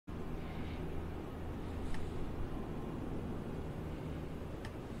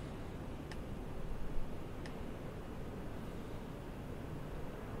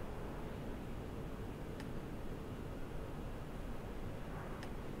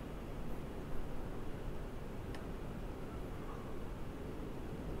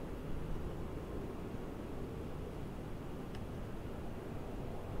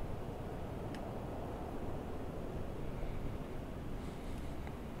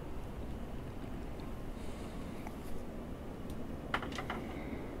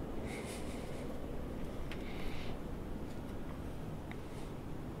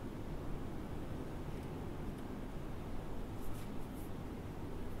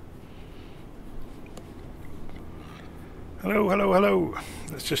Hello, hello, hello.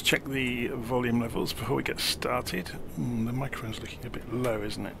 Let's just check the volume levels before we get started. The microphone's looking a bit low,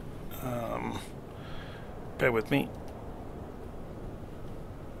 isn't it? Bear with me.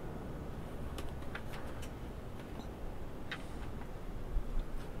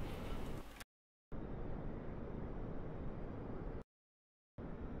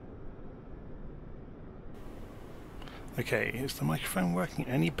 Okay, is the microphone working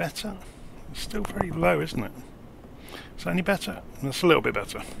any better? It's still very low, isn't it? Is that any better? That's a little bit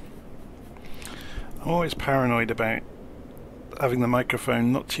better. I'm always paranoid about having the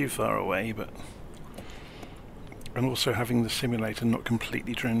microphone not too far away, and also having the simulator not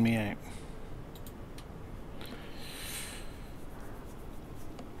completely drown me out.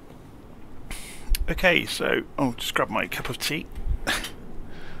 Okay, so I'll just grab my cup of tea.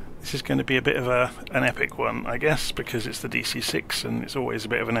 This is going to be a bit of an epic one, I guess, because it's the DC-6, and it's always a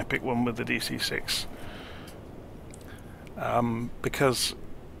bit of an epic one with the DC-6. Because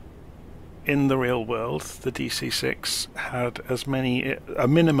in the real world, the DC-6 had a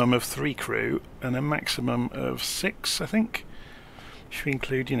minimum of 3 crew and a maximum of 6, I think. If you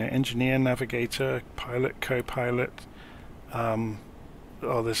include, engineer, navigator, pilot, co-pilot.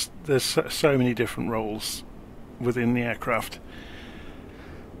 There's so many different roles within the aircraft.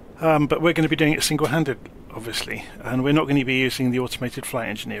 But we're going to be doing it single-handed, obviously, and we're not going to be using the automated flight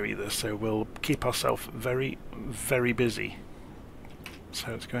engineer either, so we'll keep ourselves very, very busy.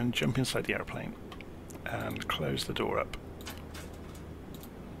 So let's go and jump inside the airplane and close the door up.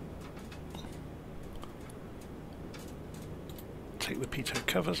 Take the pitot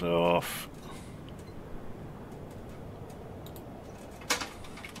covers off.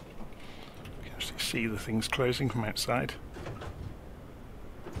 You can actually see the things closing from outside.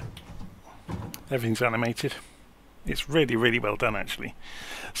 Everything's animated. It's really, really well done, actually.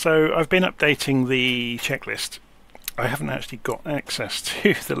 So I've been updating the checklist. I haven't actually got access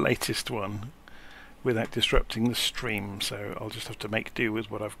to the latest one without disrupting the stream, so I'll just have to make do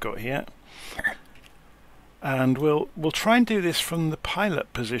with what I've got here. And we'll try and do this from the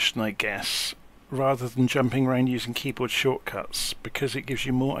pilot position, I guess, rather than jumping around using keyboard shortcuts, because it gives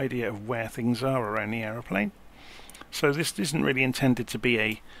you more idea of where things are around the aeroplane. So this isn't really intended to be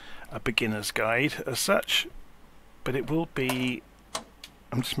a beginner's guide as such, but it will be.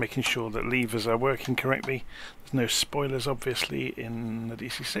 I'm just making sure that levers are working correctly. There's no spoilers, obviously, in the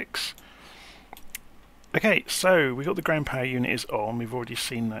DC-6. Okay, so we got the ground power unit is on. We've already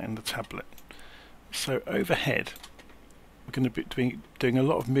seen that in the tablet. So overhead, we're going to be doing a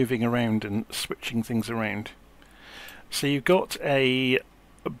lot of moving around and switching things around. So you've got a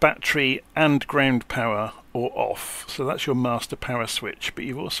battery and ground power or off, so that's your master power switch, but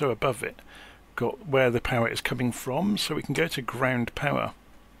you've also above it got where the power is coming from, so we can go to ground power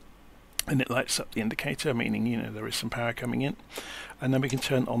and it lights up the indicator, meaning there is some power coming in, and then we can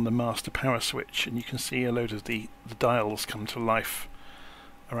turn on the master power switch and you can see a load of the dials come to life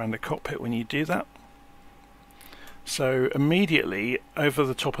around the cockpit when you do that. So immediately over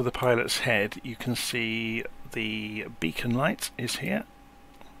the top of the pilot's head you can see the beacon light is here,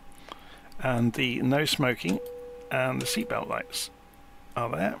 and the no smoking and the seatbelt lights are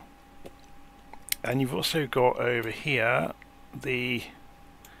there. And you've also got over here the,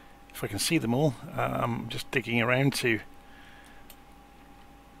 if I can see them all, just digging around to,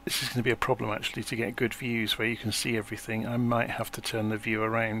 this is going to be a problem actually to get good views where you can see everything. I might have to turn the view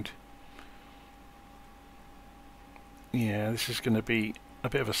around. Yeah, this is going to be a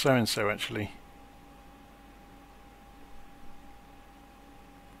bit of a so-and-so actually.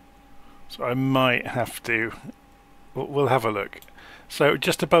 So I might have to, we'll have a look. So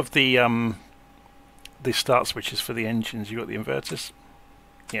just above the start switches for the engines, you've got the inverters.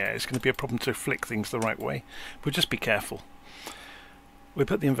 Yeah, it's going to be a problem to flick things the right way, but just be careful. We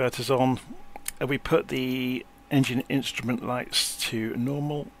put the inverters on, and we put the engine instrument lights to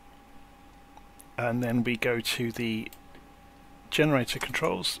normal, and then we go to the generator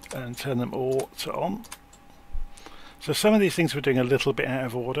controls and turn them all to on. So some of these things we're doing a little bit out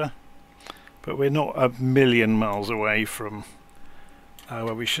of order, but we're not a million miles away from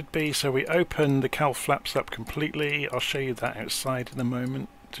where we should be. So we open the cowl flaps up completely. I'll show you that outside in a moment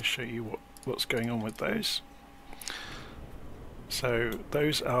to show you what's going on with those. So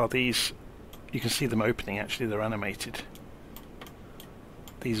those are these, you can see them opening actually, they're animated.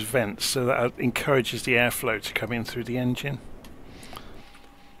 These vents, so that encourages the airflow to come in through the engine.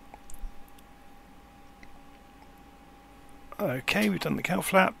 Okay, we've done the cowl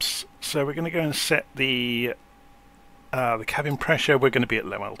flaps, so we're going to go and set the cabin pressure. We're going to be at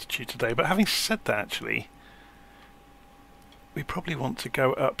low altitude today, but having said that, actually, we probably want to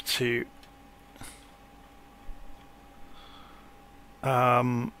go up to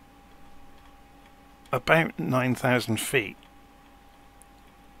about 9,000 feet.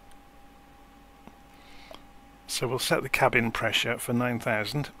 So we'll set the cabin pressure for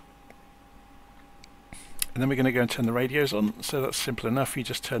 9,000. And then we're going to go and turn the radios on. So that's simple enough. You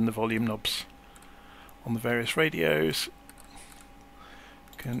just turn the volume knobs on the various radios.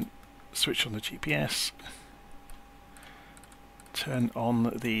 You can switch on the GPS. Turn on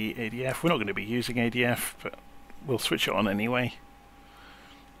the ADF. We're not going to be using ADF, but we'll switch it on anyway.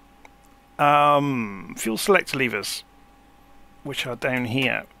 Fuel selector levers, which are down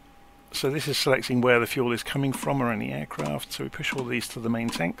here. So this is selecting where the fuel is coming from or any aircraft. So we push all these to the main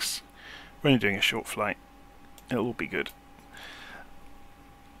tanks. We're only doing a short flight. It'll all be good.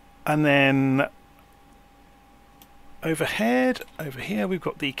 And then overhead, over here, we've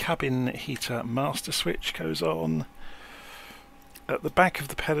got the cabin heater master switch goes on. At the back of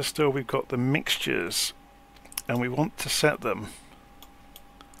the pedestal, we've got the mixtures, and we want to set them.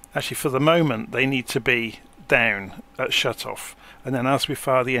 Actually, for the moment, they need to be down at shut-off, and then as we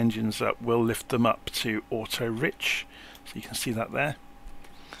fire the engines up, we'll lift them up to auto rich. So you can see that there.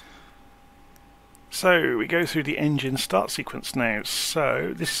 So we go through the engine start sequence now.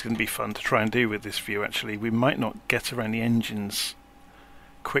 So this is going to be fun to try and do with this view. Actually, we might not get around the engines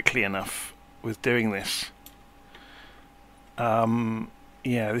quickly enough with doing this.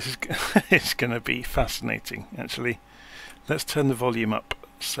 Yeah, this is it's going to be fascinating. Actually, let's turn the volume up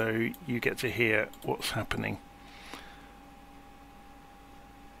so you get to hear what's happening.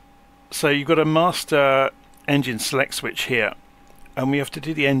 So you've got a master engine select switch here, and we have to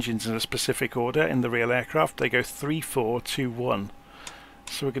do the engines in a specific order in the real aircraft. They go 3, 4, 2, 1.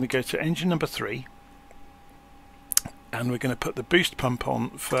 So we're going to go to engine number 3, and we're going to put the boost pump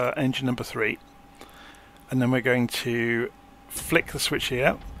on for engine number 3, and then we're going to flick the switch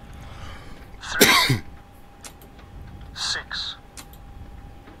here. 3, 6,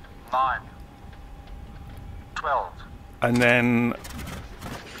 9, 12. And then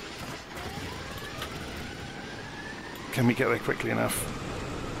can we get there quickly enough?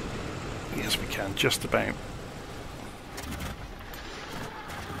 Yes, we can, just about.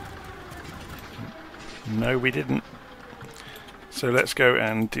 No, we didn't. So let's go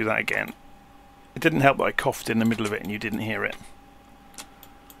and do that again. It didn't help that I coughed in the middle of it and you didn't hear it.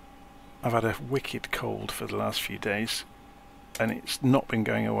 I've had a wicked cold for the last few days, and it's not been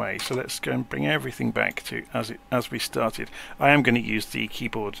going away. So let's go and bring everything back to as we started. I am going to use the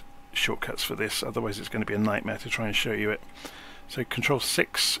keyboard shortcuts for this, otherwise it's going to be a nightmare to try and show you it. So Control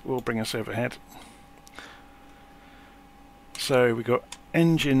 6 will bring us overhead. So we got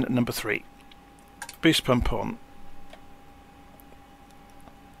engine number 3, boost pump on,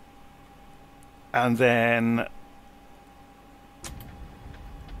 and then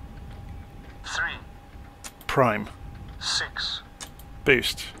 3, prime, 6,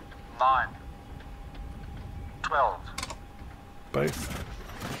 boost, 9, 12. both,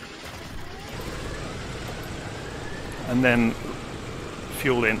 and then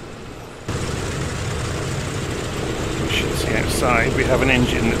fuel in. We should see outside we have an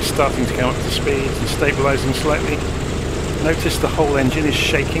engine that's starting to come up to speed and stabilising slightly. Notice the whole engine is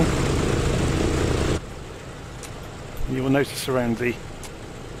shaking. You will notice around the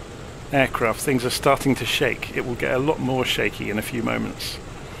aircraft things are starting to shake. It will get a lot more shaky in a few moments.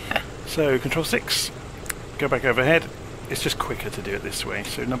 So Control 6, go back overhead. It's just quicker to do it this way.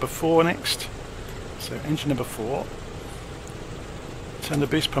 So number 4 next. So engine number 4. Turn the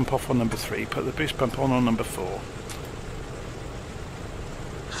boost pump off on number 3. Put the boost pump on number 4.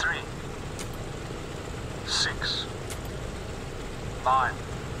 3, 6, 9,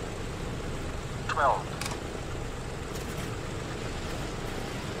 12.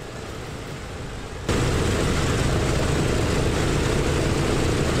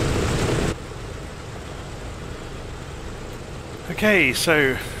 Okay,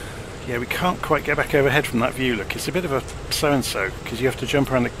 so yeah, we can't quite get back overhead from that view. Look, it's a bit of a so-and-so because you have to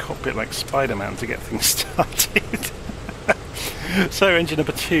jump around the cockpit like Spider-Man to get things started. So engine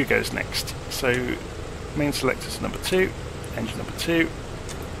number 2 goes next. So main selectors number 2, engine number 2.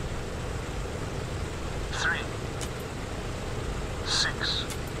 3, 6,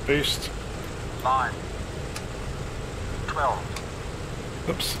 Boost. 9, 12.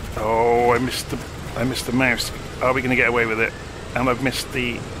 Oops. Oh, I missed the mouse. Are we going to get away with it? And I've missed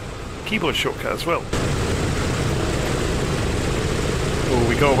the keyboard shortcut as well. Oh,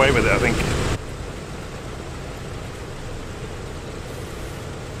 we got away with it, I think.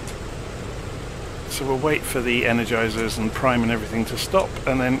 So we'll wait for the energizers and prime and everything to stop,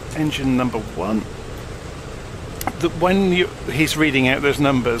 and then engine number 1. When he's reading out those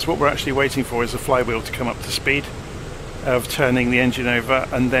numbers, what we're actually waiting for is the flywheel to come up to speed. of turning the engine over,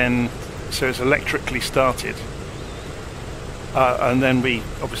 and then so it's electrically started, and then we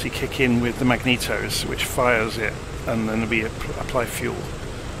obviously kick in with the magnetos, which fires it, and then we apply fuel.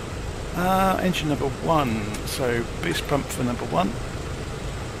 Engine number 1, so boost pump for number 1.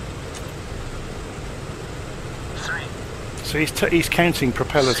 3. So he's counting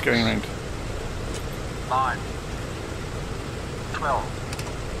propellers going around. 9. 12.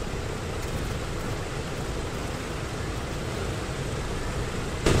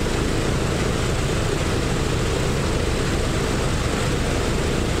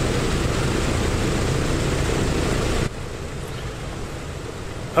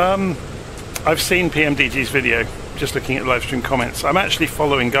 I've seen PMDG's video, just looking at the live stream comments. I'm actually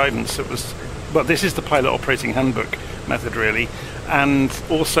following guidance that was, but this is the pilot operating handbook method really, and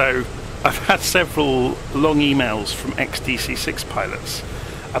also I've had several long emails from ex-DC-6 pilots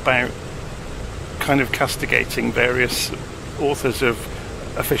about kind of castigating various authors of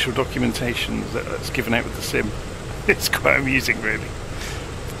official documentation that's given out with the sim. It's quite amusing really.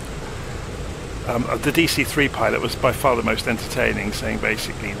 The DC-3 pilot was by far the most entertaining, saying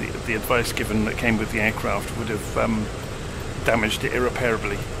basically the advice given that came with the aircraft would have damaged it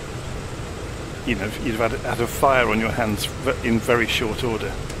irreparably. You know, you'd have had a fire on your hands in very short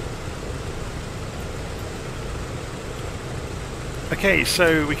order. Okay,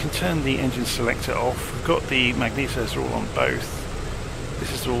 so we can turn the engine selector off. We've got the magnetos are all on both.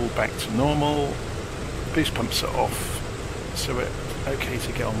 This is all back to normal. Boost pumps are off, so we're okay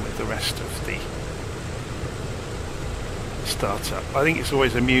to get on with the rest of the startup. I think it's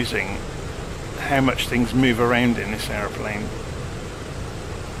always amusing how much things move around in this aeroplane.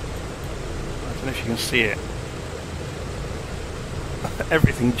 I don't know if you can see it.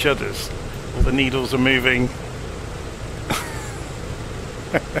 Everything judders. All the needles are moving.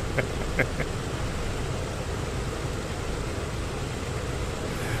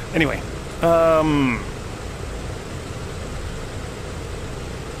 Anyway,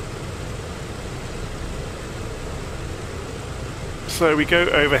 so we go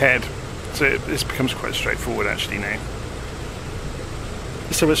overhead, so this becomes quite straightforward actually now.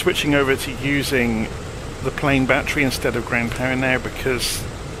 So we're switching over to using the plane battery instead of ground power now because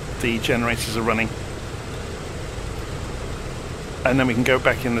the generators are running. And then we can go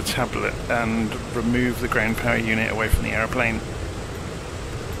back in the tablet and remove the ground power unit away from the aeroplane.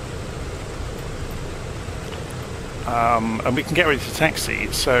 And we can get ready to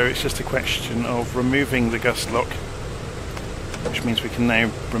taxi, so it's just a question of removing the gust lock, which means we can now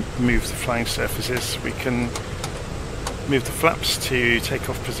remove the flying surfaces. We can move the flaps to take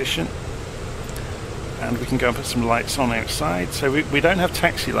off position, and we can go and put some lights on outside. So we don't have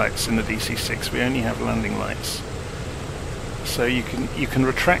taxi lights in the DC-6, we only have landing lights. So you can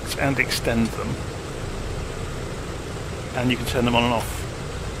retract and extend them, and you can turn them on and off.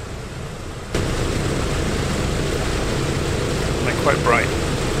 And they're quite bright.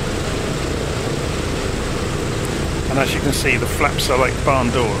 And as you can see, the flaps are like barn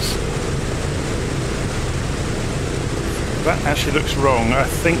doors. That actually looks wrong. I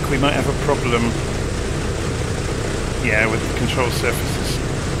think we might have a problem, yeah, with the control surfaces.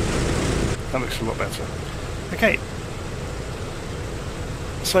 That looks a lot better. Okay.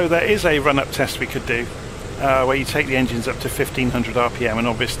 So there is a run-up test we could do, where you take the engines up to 1500 RPM, and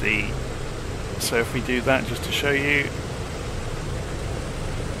obviously, so if we do that just to show you,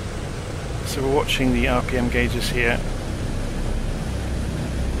 so we're watching the RPM gauges here.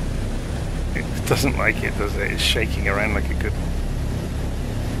 It doesn't like it, does it? It's shaking around like it could.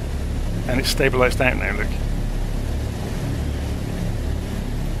 And it's stabilised out now, look.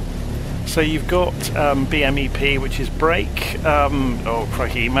 So you've got BMEP, which is brake, oh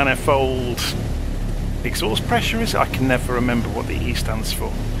crikey, manifold exhaust pressure, is it? I can never remember what the E stands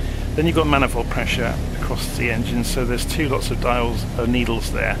for. Then you've got manifold pressure across the engine, so there's two lots of dials,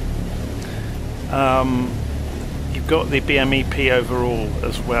 needles there. You've got the BMEP overall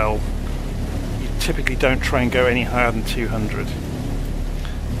as well. You typically don't try and go any higher than 200.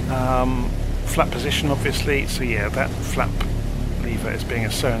 Flap position obviously, so yeah, that flap lever is being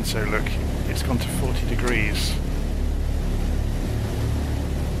a so-and-so, look, it's gone to 40 degrees.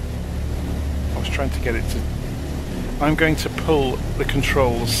 I was trying to get it to... I'm going to pull the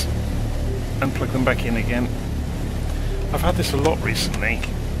controls and plug them back in again. I've had this a lot recently.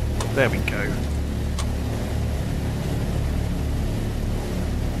 There we go.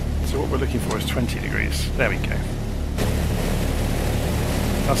 So what we're looking for is 20 degrees. There we go.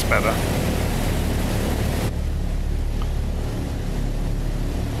 That's better.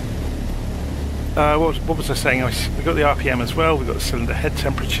 What was I saying? We've got the RPM as well, we've got the cylinder head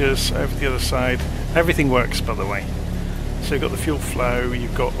temperatures over the other side. Everything works, by the way. So you've got the fuel flow,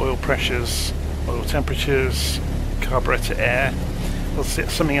 you've got oil pressures, oil temperatures, carburetor air. Well,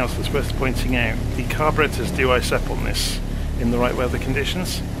 something else that's worth pointing out, the carburetors do ice up on this in the right weather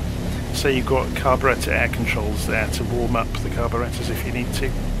conditions. So you've got carburetor air controls there to warm up the carburetors if you need to.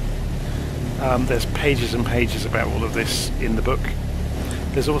 There's pages and pages about all of this in the book.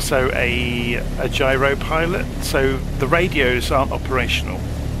 There's also a gyro pilot, so the radios aren't operational.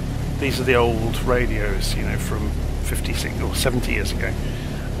 These are the old radios, you know, from 56 or 70 years ago.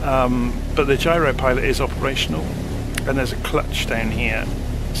 But the gyro pilot is operational, and there's a clutch down here.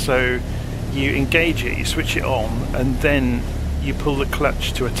 So you engage it, you switch it on, and then you pull the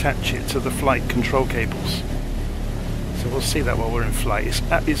clutch to attach it to the flight control cables. So we'll see that while we're in flight.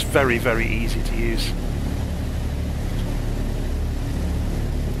 It's very, very easy to use.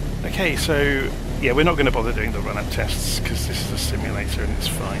 Okay, so yeah, we're not going to bother doing the run-up tests because this is a simulator and it's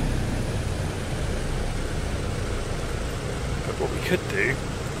fine. But what we could do,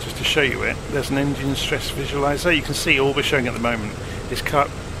 just to show you it, there's an engine stress visualizer. You can see all we're showing at the moment is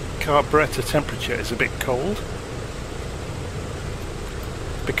carburetor temperature is a bit cold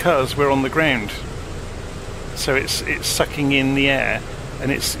because we're on the ground. So it's sucking in the air,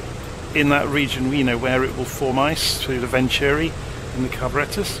 and it's in that region, you know, where it will form ice through the venturi in the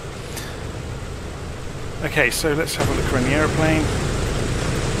carburetors. Okay, so let's have a look around the aeroplane.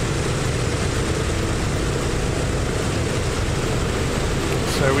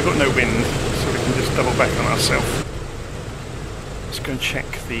 So we've got no wind, so we can just double back on ourselves. Let's go and check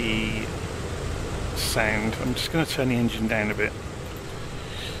the sound. I'm just going to turn the engine down a bit.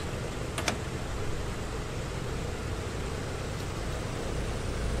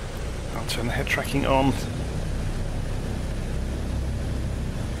 I'll turn the head tracking on.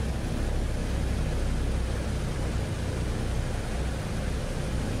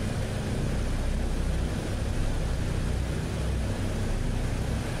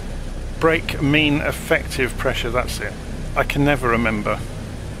 Brake mean effective pressure, that's it. I can never remember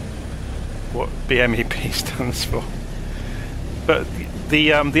what BMEP stands for. But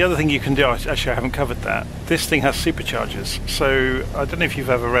the other thing you can do, actually I haven't covered that, this thing has superchargers. So I don't know if you've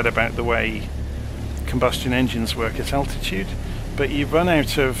ever read about the way combustion engines work at altitude, but you run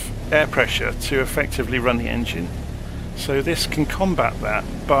out of air pressure to effectively run the engine. So this can combat that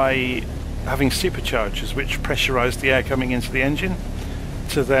by having superchargers which pressurize the air coming into the engine,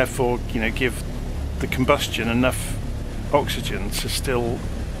 to therefore, you know, give the combustion enough oxygen to still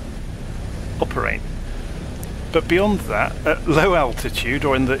operate. But beyond that, at low altitude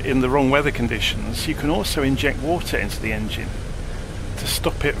or in the wrong weather conditions, you can also inject water into the engine to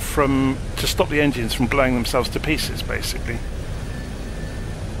stop the engines from blowing themselves to pieces, basically.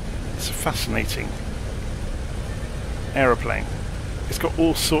 It's a fascinating aeroplane. It's got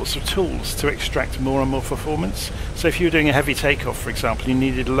all sorts of tools to extract more and more performance. So if you were doing a heavy takeoff, for example, you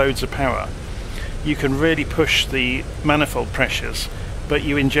needed loads of power, you can really push the manifold pressures, but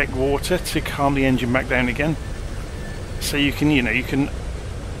you inject water to calm the engine back down again. So you can, you know, you can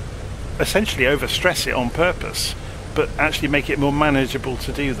essentially overstress it on purpose, but actually make it more manageable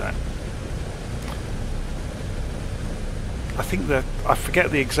to do that. I think that, I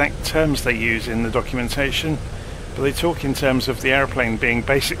forget the exact terms they use in the documentation, but they talk in terms of the airplane being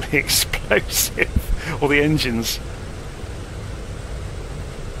basically explosive, or the engines.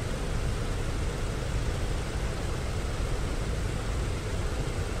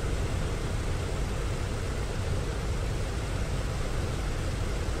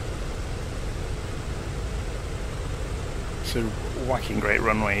 It's a whacking great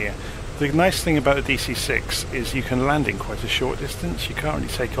runway here. The nice thing about the DC-6 is you can land in quite a short distance. You can't really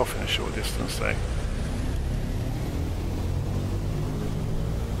take off in a short distance though.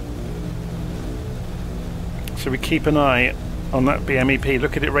 So we keep an eye on that BMEP.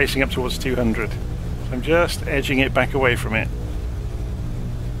 Look at it racing up towards 200. So I'm just edging it back away from it.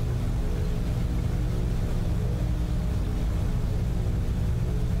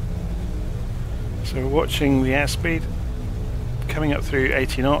 So we're watching the airspeed coming up through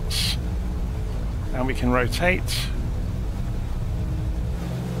 80 knots, and we can rotate.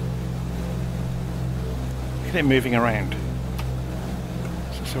 Look at it moving around.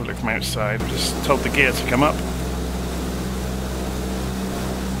 So let's have a look from outside. I've just told the gear to come up.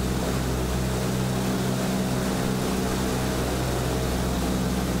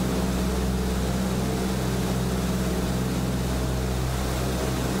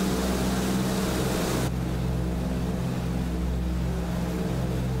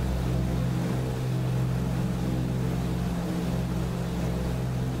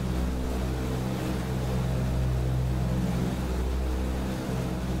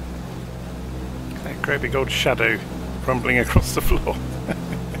 Great big old shadow rumbling across the floor.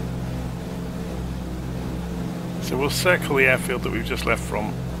 So we'll circle the airfield that we've just left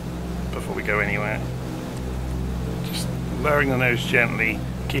from before we go anywhere. Just lowering the nose gently,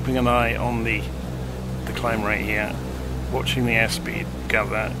 keeping an eye on the climb rate here, watching the airspeed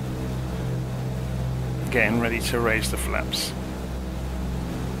gather. Again, ready to raise the flaps.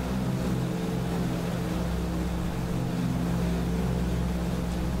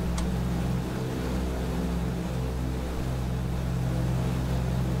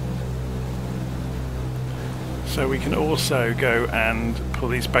 So we can also go and pull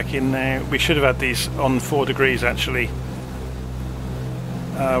these back in now. We should have had these on 4 degrees actually.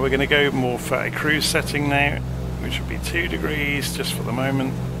 We're going to go more for a cruise setting now, which would be 2 degrees just for the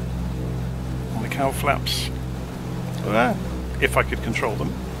moment on the cowl flaps, if I could control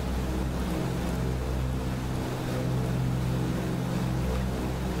them.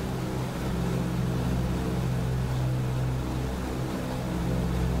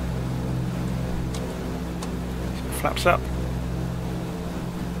 Flaps up.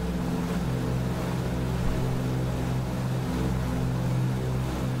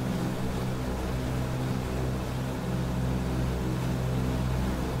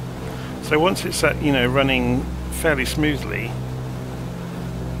 So once it's at, running fairly smoothly,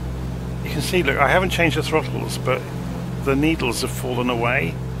 you can see, look, I haven't changed the throttles, but the needles have fallen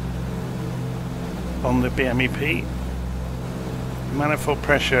away on the BMEP. Manifold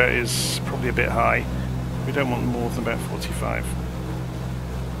pressure is probably a bit high. We don't want more than about 45.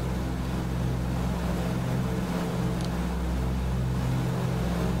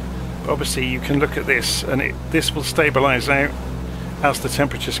 But obviously you can look at this and this will stabilize out as the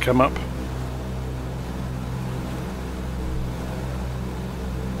temperatures come up.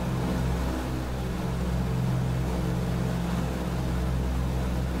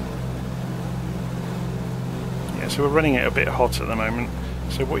 Yeah, so we're running it a bit hot at the moment.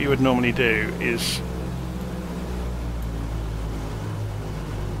 So what you would normally do is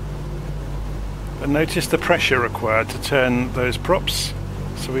notice the pressure required to turn those props,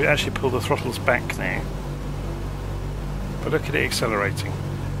 so we actually pull the throttles back now. But look at it accelerating,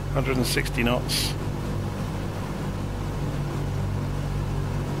 160 knots.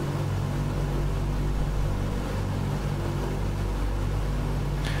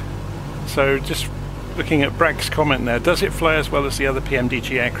 So just looking at Bragg's comment there, does it fly as well as the other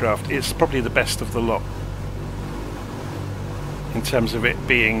PMDG aircraft? It's probably the best of the lot in terms of it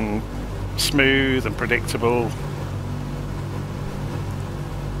being smooth and predictable.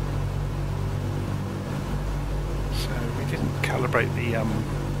 So we didn't calibrate the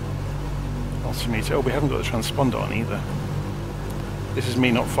altimeter. Oh, we haven't got the transponder on either. This is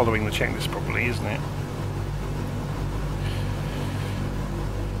me not following the checklist properly, isn't it?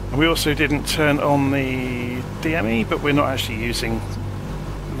 And we also didn't turn on the DME, but we're not actually using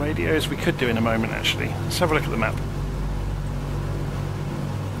the radios. We could do in a moment actually. Let's have a look at the map.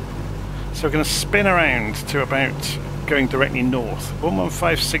 So we're going to spin around to about going directly north,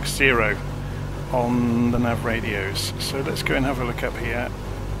 11560 on the nav radios. So let's go and have a look up here.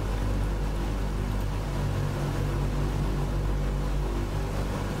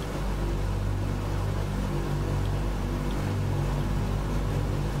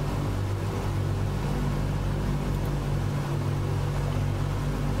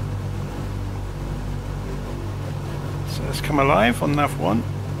 So let's come alive on nav 1.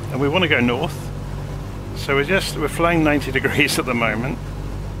 And we want to go north, so we're flying 90 degrees at the moment,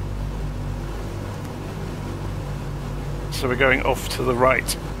 so we're going off to the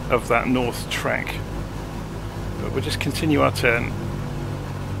right of that north track, but we'll just continue our turn.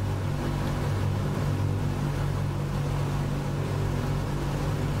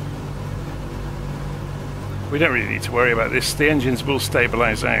 We don't really need to worry about this. The engines will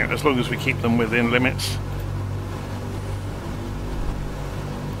stabilize out as long as we keep them within limits.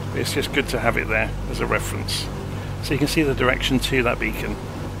 It's just good to have it there as a reference. So you can see the direction to that beacon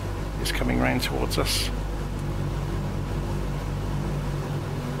is coming round towards us.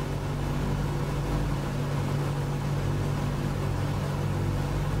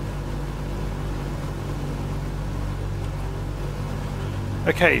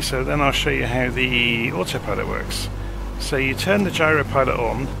 Okay, so then I'll show you how the autopilot works. So you turn the gyropilot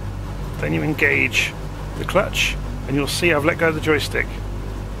on, then you engage the clutch, and you'll see I've let go of the joystick.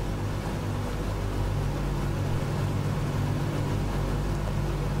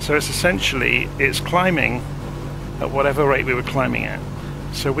 So it's essentially, it's climbing at whatever rate we were climbing at.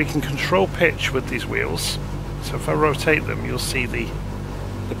 So we can control pitch with these wheels. So if I rotate them, you'll see the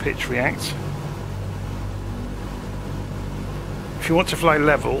pitch react. If you want to fly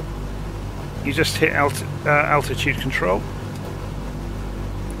level, you just hit altitude control,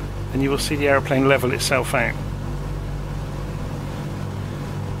 and you will see the aeroplane level itself out.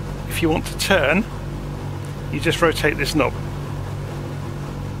 If you want to turn, you just rotate this knob,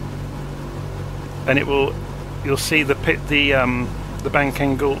 and it will. You'll see the bank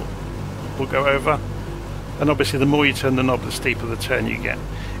angle will go over, and obviously the more you turn the knob, the steeper the turn you get.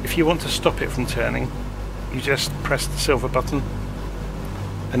 If you want to stop it from turning, you just press the silver button,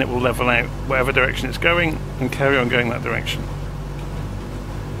 and it will level out whatever direction it's going and carry on going that direction.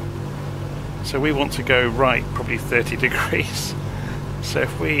 So we want to go right, probably 30 degrees. So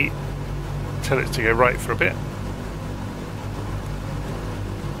if we tell it to go right for a bit,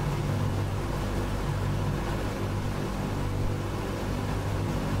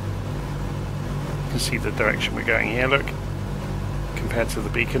 you can see the direction we're going here, look, compared to the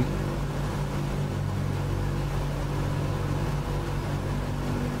beacon.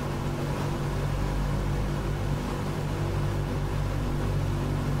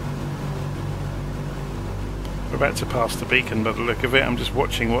 We're about to pass the beacon by the look of it. I'm just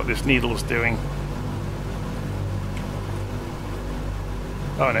watching what this needle's doing.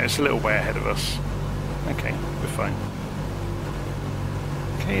 Oh no, it's a little way ahead of us. Okay, we're fine.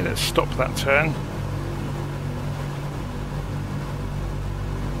 Okay, let's stop that turn.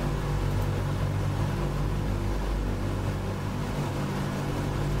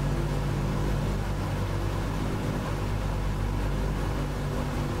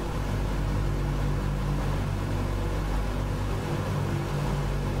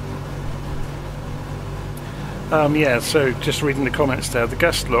 Yeah, so just reading the comments there, the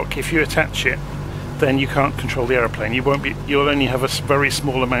gust lock, if you attach it, then you can't control the aeroplane. You'll only have a very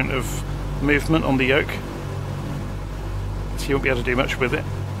small amount of movement on the yoke, so you won't be able to do much with it.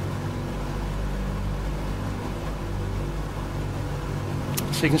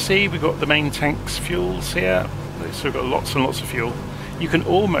 So you can see we've got the main tank's fuels here, so we've got lots and lots of fuel. You can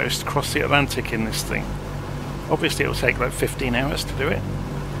almost cross the Atlantic in this thing. Obviously it will take like 15 hours to do it.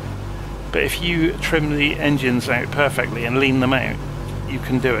 But if you trim the engines out perfectly and lean them out, you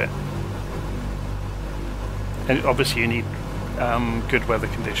can do it. And obviously you need good weather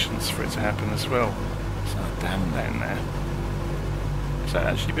conditions for it to happen as well. It's not down there. Has that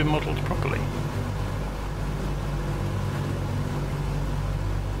actually been modelled properly?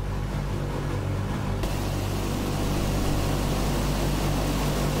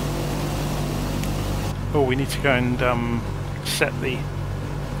 Oh, we need to go and set the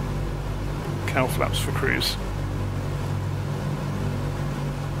cowl flaps for cruise.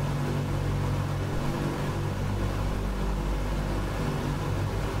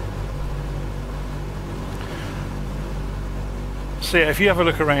 So yeah, if you have a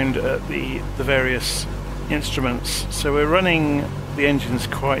look around at the various instruments, so we're running the engines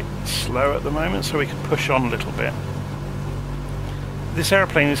quite slow at the moment, so we can push on a little bit. This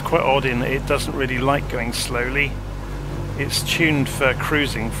aeroplane is quite odd in that it doesn't really like going slowly. It's tuned for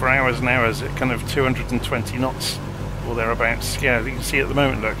cruising for hours and hours at kind of 220 knots or thereabouts. Yeah, you can see at the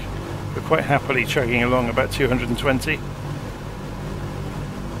moment, look, we're quite happily chugging along about 220.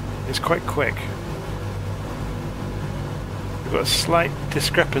 It's quite quick. We've got a slight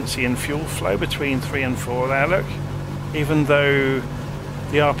discrepancy in fuel flow between 3 and 4 there, look, even though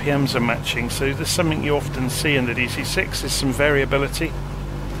the RPMs are matching. So there's something you often see in the DC-6 is some variability.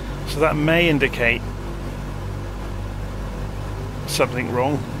 So that may indicate something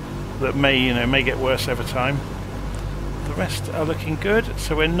wrong that may get worse over time. The rest are looking good,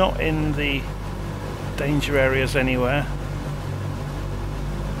 so we're not in the danger areas anywhere.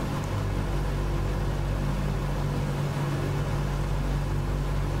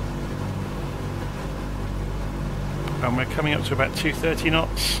 And we're coming up to about 230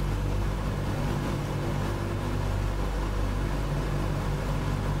 knots.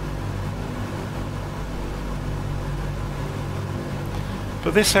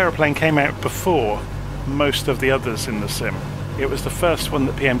 But this aeroplane came out before most of the others in the sim. It was the first one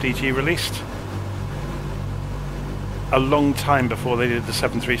that PMDG released, a long time before they did the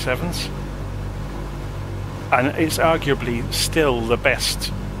 737s. And it's arguably still the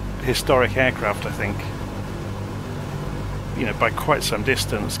best historic aircraft, I think. You know, by quite some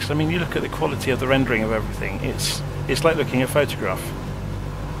distance. Because I mean, you look at the quality of the rendering of everything, it's like looking at a photograph.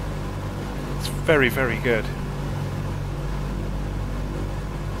 It's very, very good.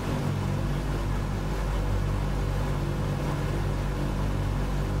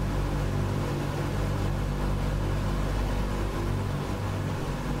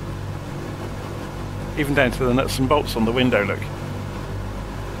 Even down to the nuts and bolts on the window, look.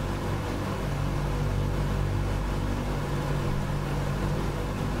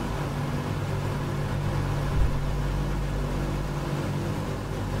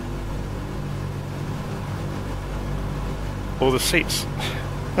 or the seats.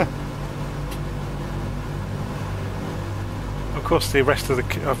 Of course, the rest of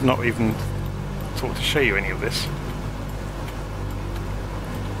the... I've not even thought to show you any of this.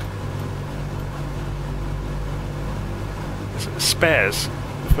 There's spares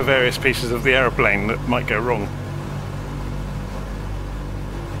for various pieces of the aeroplane that might go wrong.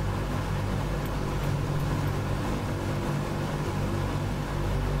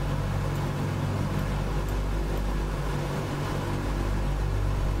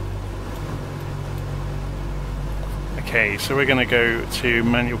 Okay, so we're going to go to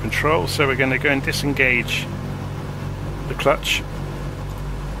manual control, so we're going to go and disengage the clutch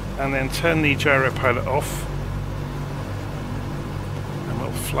and then turn the gyro pilot off, and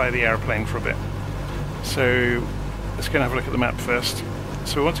we'll fly the aeroplane for a bit. So let's go and have a look at the map first.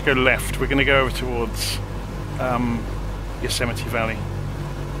 So we want to go left. We're going to go over towards Yosemite Valley.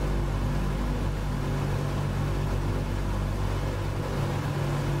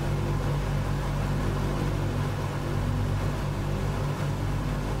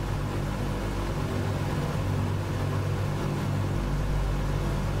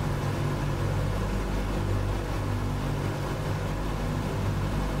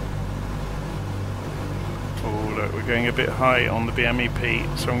 We're going a bit high on the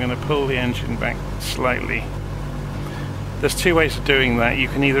BMEP, so I'm going to pull the engine back slightly. There's two ways of doing that. You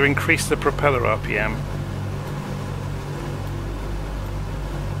can either increase the propeller RPM,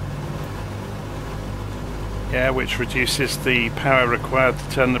 which reduces the power required to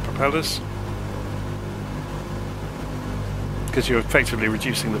turn the propellers, because you're effectively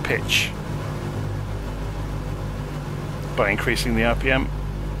reducing the pitch by increasing the RPM.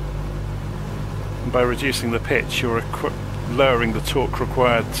 By reducing the pitch, you're lowering the torque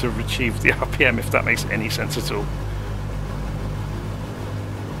required to achieve the RPM, if that makes any sense at all.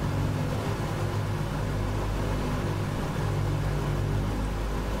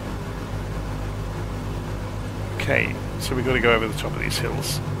 Okay, so we've got to go over the top of these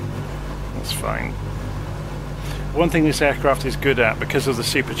hills. That's fine. One thing this aircraft is good at, because of the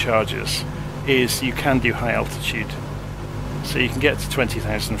superchargers, is you can do high altitude. So you can get to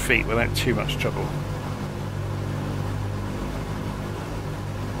 20,000 feet without too much trouble.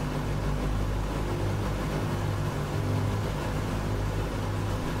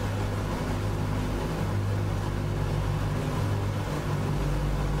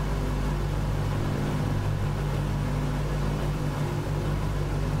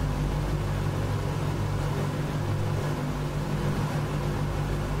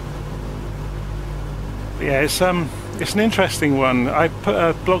 Yeah, it's an interesting one. I put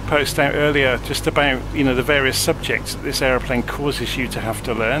a blog post out earlier just about, you know, the various subjects that this aeroplane causes you to have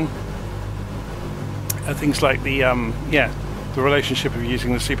to learn. Things like the relationship of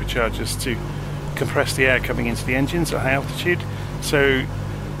using the superchargers to compress the air coming into the engines at high altitude. So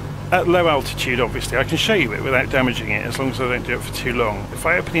at low altitude, obviously, I can show you it without damaging it, as long as I don't do it for too long. If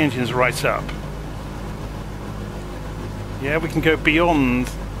I open the engines right up, we can go beyond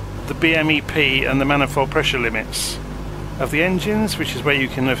the BMEP and the manifold pressure limits of the engines, which is where you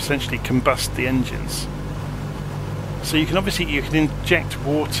can essentially combust the engines. So you can inject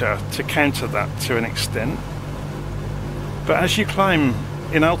water to counter that to an extent, but as you climb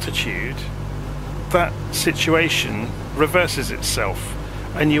in altitude, that situation reverses itself,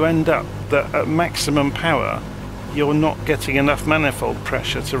 and you end up that at maximum power you're not getting enough manifold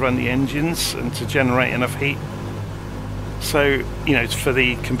pressure to run the engines and to generate enough heat. So, you know, for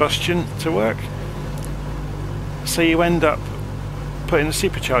the combustion to work. So you end up putting the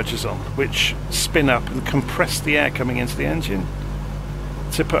superchargers on, which spin up and compress the air coming into the engine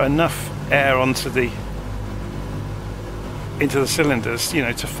to put enough air into the cylinders, you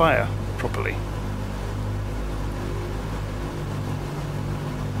know, to fire properly.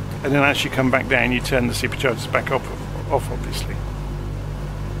 And then as you come back down, you turn the superchargers back off obviously.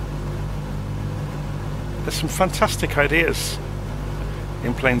 There's some fantastic ideas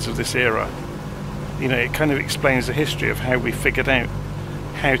in planes of this era. You know, it kind of explains the history of how we figured out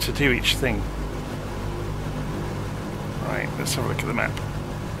how to do each thing. Right, let's have a look at the map.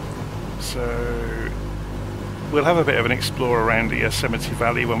 So we'll have a bit of an explore around the Yosemite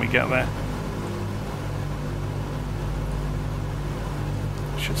Valley when we get there.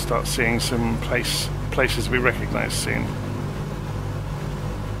 Should start seeing some places we recognise soon.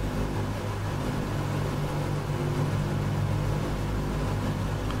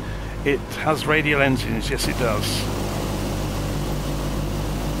 It has radial engines, yes it does.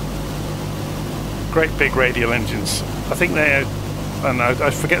 Great big radial engines. I think they're, I don't know, I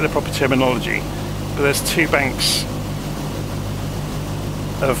forget the proper terminology, but there's two banks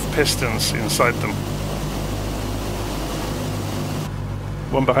of pistons inside them.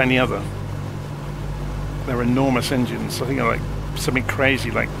 one behind the other. They're enormous engines. I think they're like something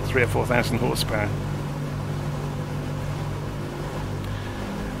crazy, like 3,000 or 4,000 horsepower.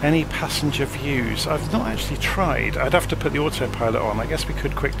 Any passenger views? I've not actually tried. I'd have to put the autopilot on. I guess we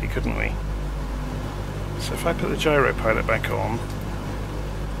could quickly, couldn't we? So if I put the gyro pilot back on,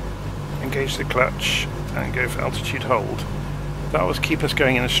 engage the clutch, and go for altitude hold, that will keep us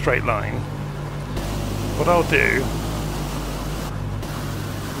going in a straight line. What I'll do...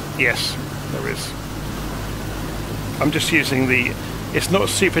 Yes, there is. I'm just using the... It's not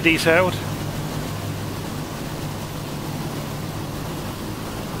super detailed,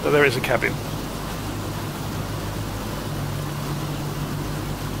 but there is a cabin.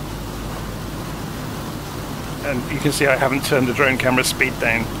 And you can see I haven't turned the drone camera speed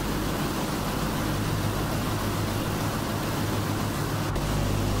down.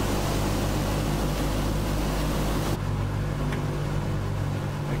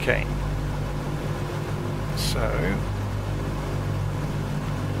 Okay. So...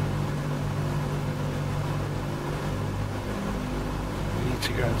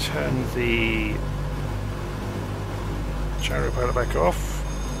 to go and turn the gyro pilot back off,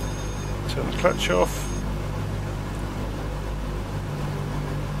 turn the clutch off,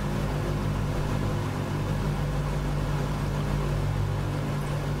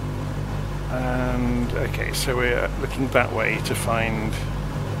 and okay, so we're looking that way to find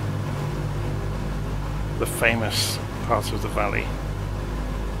the famous part of the valley,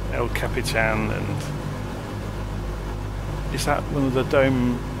 El Capitan. And is that one of the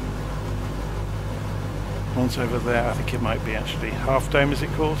dome ones over there? I think it might be actually. Half Dome, is it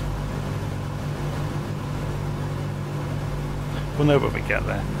called? We'll know when we get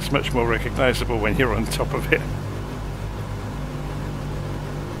there. It's much more recognisable when you're on top of it.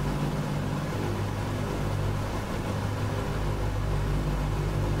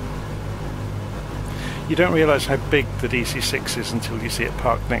 You don't realise how big the DC-6 is until you see it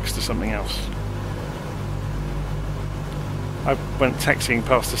parked next to something else. I went taxiing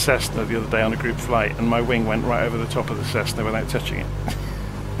past a Cessna the other day on a group flight, and my wing went right over the top of the Cessna without touching it.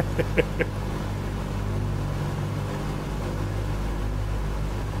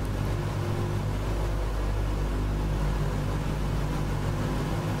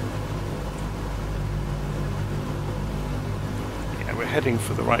 Yeah, we're heading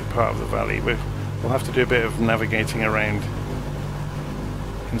for the right part of the valley. We'll have to do a bit of navigating around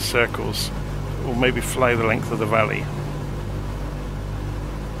in circles, or maybe fly the length of the valley.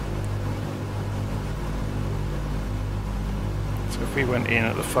 If we went in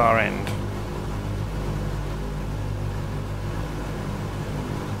at the far end,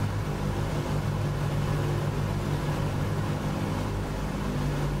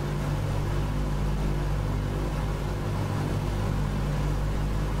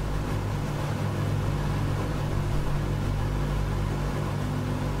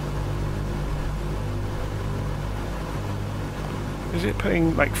 is it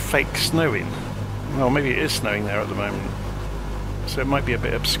putting like fake snow in? Well, maybe it is snowing there at the moment. So it might be a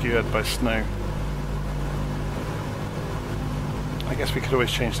bit obscured by snow. I guess we could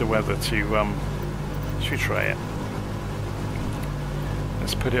always change the weather to, should we try it?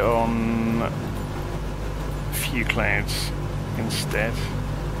 Let's put it on few clouds instead.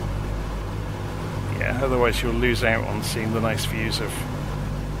 Yeah, otherwise you'll lose out on seeing the nice views of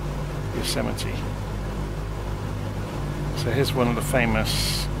Yosemite. So here's one of the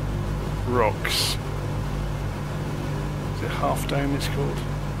famous rocks. Is it Half Dome it's called?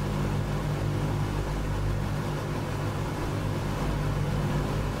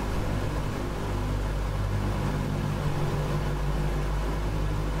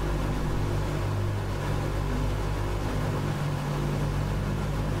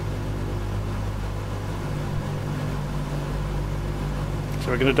 So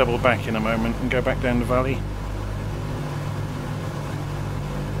we're going to double back in a moment and go back down the valley.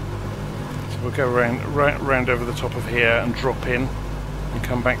 We'll go round over the top of here and drop in and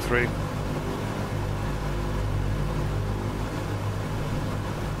come back through.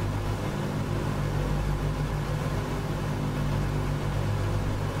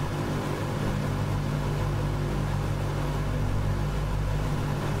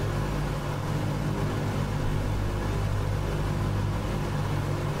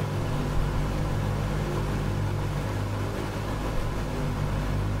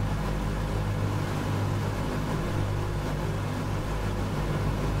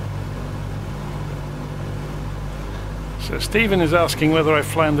 So Stephen is asking whether I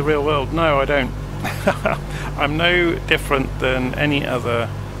fly in the real world. No, I don't. I'm no different than any other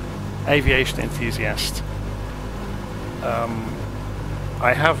aviation enthusiast.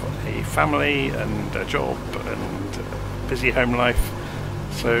 I have a family and a job and a busy home life,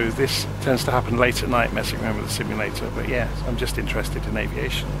 so this tends to happen late at night, messing around with the simulator. But yeah, I'm just interested in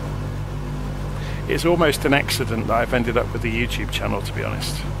aviation. It's almost an accident that I've ended up with the YouTube channel, to be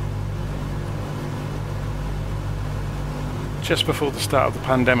honest. Just before the start of the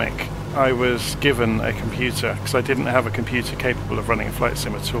pandemic, I was given a computer because I didn't have a computer capable of running a flight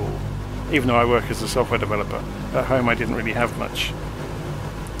sim at all. Even though I work as a software developer, at home I didn't really have much.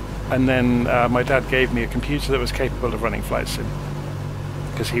 And then my dad gave me a computer that was capable of running flight sim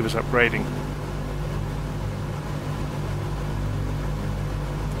because he was upgrading.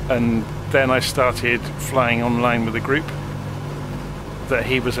 And then I started flying online with a group that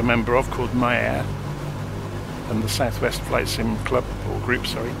he was a member of called My Air, and the Southwest Flight Sim Club, or group,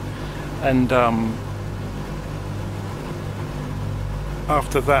 sorry. And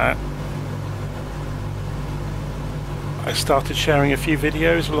after that, I started sharing a few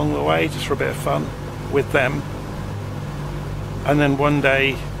videos along the way, just for a bit of fun with them. And then one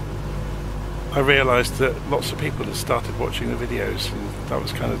day, I realised that lots of people had started watching the videos, and that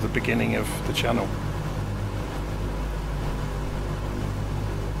was kind of the beginning of the channel.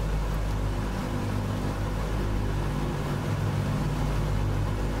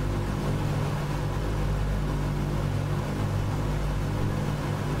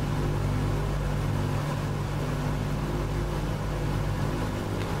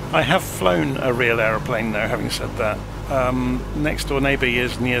 I have flown a real aeroplane though, having said that. Next door neighbour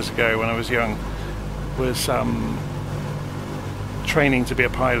years and years ago when I was young was training to be a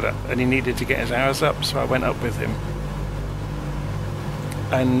pilot, and he needed to get his hours up, so I went up with him.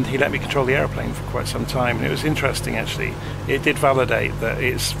 And he let me control the aeroplane for quite some time, and it was interesting actually. It did validate that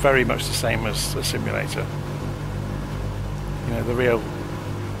it's very much the same as a simulator. You know,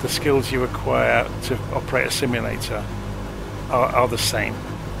 the skills you acquire to operate a simulator are the same.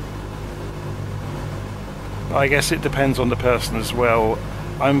 I guess it depends on the person as well.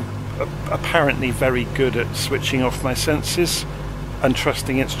 I'm apparently very good at switching off my senses and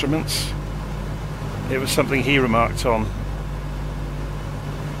trusting instruments. It was something he remarked on.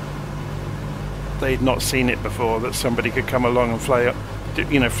 They'd not seen it before, that somebody could come along and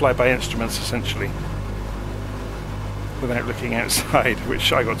fly by instruments essentially, without looking outside,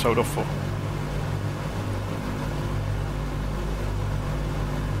 which I got told off for.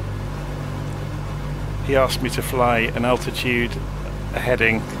 He asked me to fly an altitude, a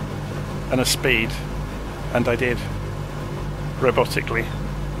heading, and a speed, and I did, robotically.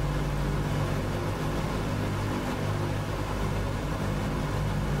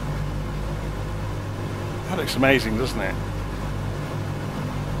 That looks amazing, doesn't it?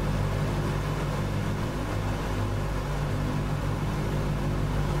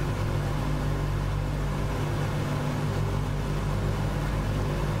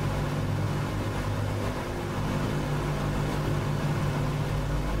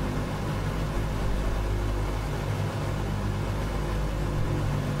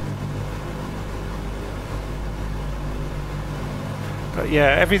 But yeah,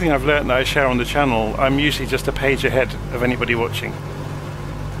 everything I've learnt that I share on the channel, I'm usually just a page ahead of anybody watching,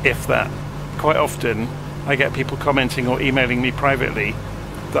 if that. Quite often I get people commenting or emailing me privately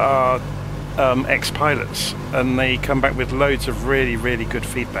that are ex-pilots, and they come back with loads of really, really good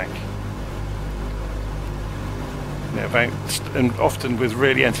feedback. You know, and often with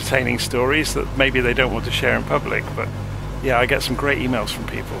really entertaining stories that maybe they don't want to share in public, but yeah, I get some great emails from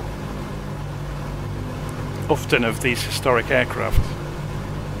people. Often of these historic aircraft.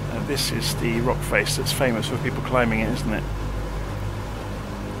 This is the rock face that's famous for people climbing it, isn't it?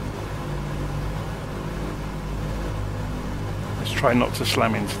 Let's try not to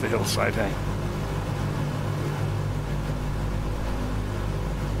slam into the hillside, eh?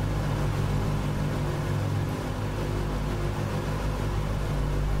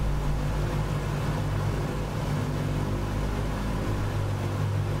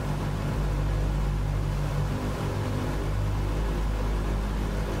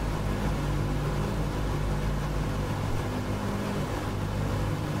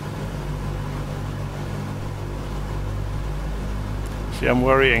 See, I'm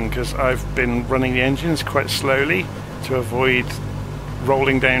worrying because I've been running the engines quite slowly to avoid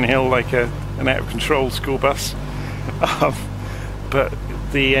rolling downhill like an out-of-control school bus. But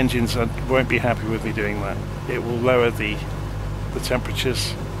the engines won't be happy with me doing that. It will lower the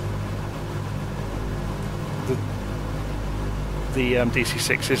temperatures. The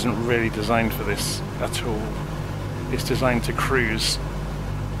DC-6 isn't really designed for this at all. It's designed to cruise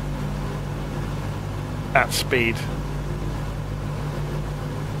at speed.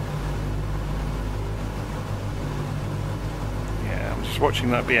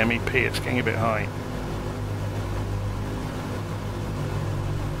 watching that BMEP, it's getting a bit high.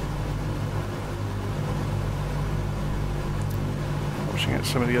 Watching at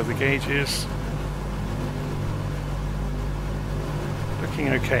some of the other gauges. Looking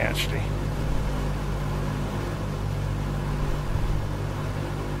okay actually.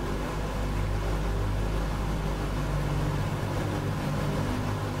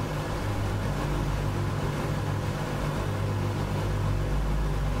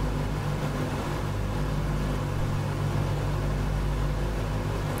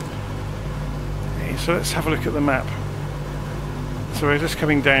 So let's have a look at the map. So we're just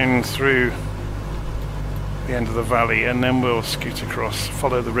coming down through the end of the valley, and then we'll scoot across,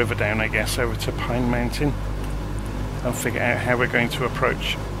 follow the river down I guess, over to Pine Mountain and figure out how we're going to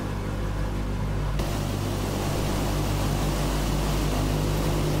approach.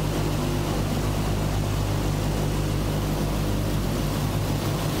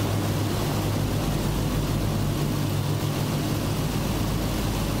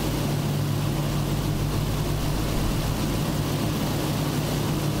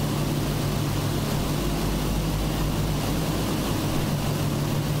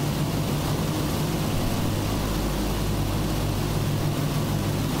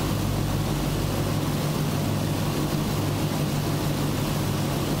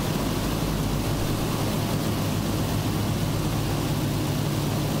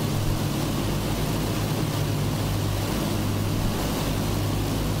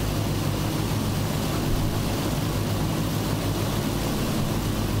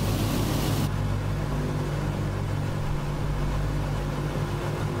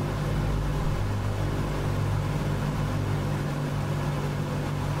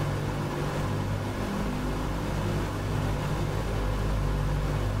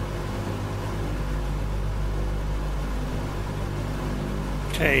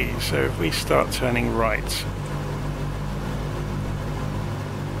 Okay, so if we start turning right,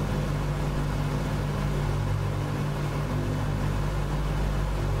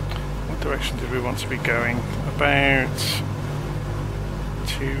 what direction did we want to be going? About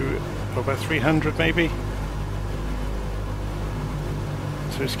 300 maybe?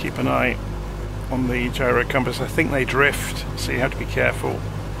 So just keep an eye on the gyro compass. I think they drift, so you have to be careful.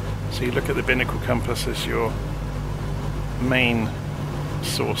 So you look at the binnacle compass as your main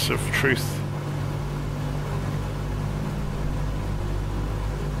source of truth.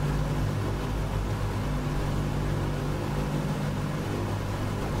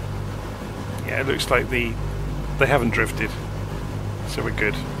 Yeah, it looks like they haven't drifted, so we're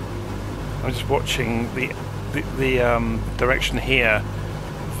good. I'm just watching the direction here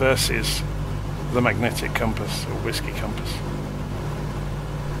versus the magnetic compass or whiskey compass.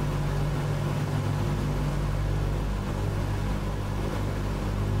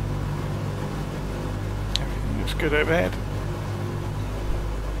 Good overhead.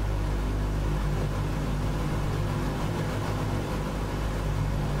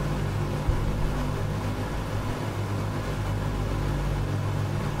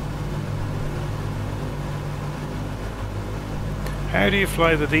 How do you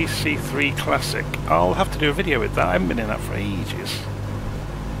fly the DC-3 Classic? I'll have to do a video with that. I haven't been in that for ages.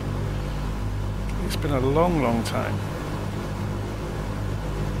 It's been a long, long time.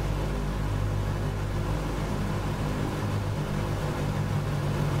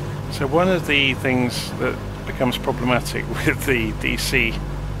 So one of the things that becomes problematic with the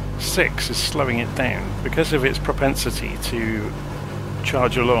DC-6 is slowing it down because of its propensity to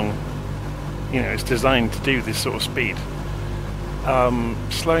charge along. You know, it's designed to do this sort of speed.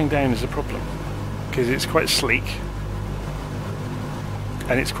 Slowing down is a problem because it's quite sleek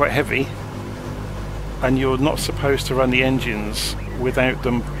and it's quite heavy, and you're not supposed to run the engines without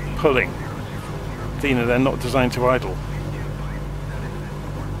them pulling. You know, they're not designed to idle.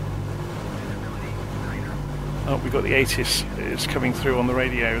 Oh, we've got the ATIS. It's coming through on the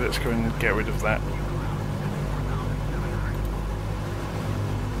radio. Let's go and get rid of that.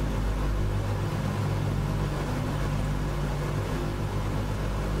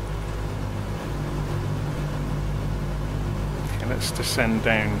 Okay, let's descend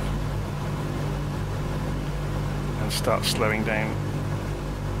down and start slowing down.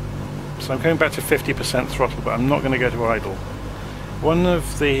 So I'm going back to 50% throttle, but I'm not going to go to idle. One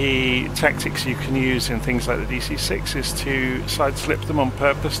of the tactics you can use in things like the DC-6 is to side slip them on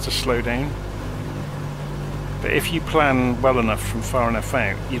purpose to slow down. But if you plan well enough from far enough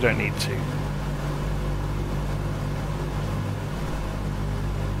out, you don't need to.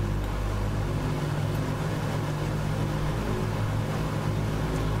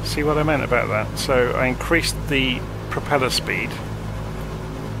 See what I meant about that? So I increased the propeller speed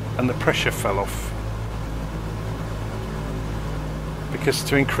and the pressure fell off. Because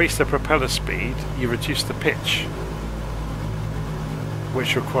to increase the propeller speed, you reduce the pitch,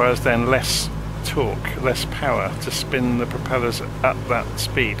 which requires then less torque, less power to spin the propellers at that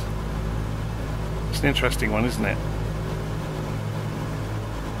speed. It's an interesting one, isn't it?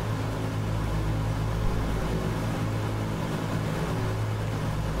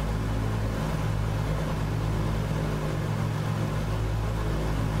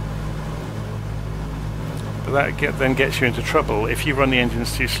 But that then gets you into trouble. If you run the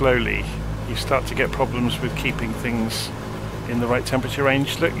engines too slowly, you start to get problems with keeping things in the right temperature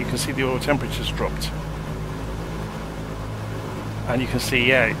range. Look, you can see the oil temperature's dropped. And you can see,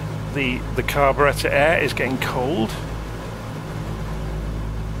 yeah, the carburetor air is getting cold.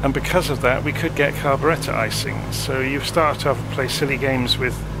 And because of that, we could get carburetor icing. So you start to have to play silly games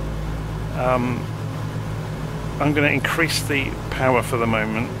with... I'm going to increase the power for the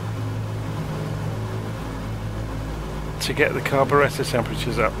moment to get the carburetor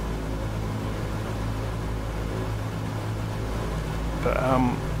temperatures up. But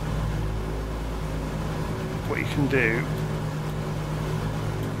what you can do,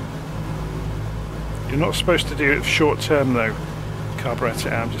 you're not supposed to do it short term though, carburetor.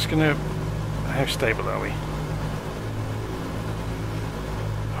 I'm just going to, how stable are we?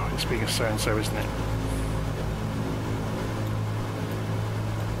 Oh, it's being a so-and-so, isn't it?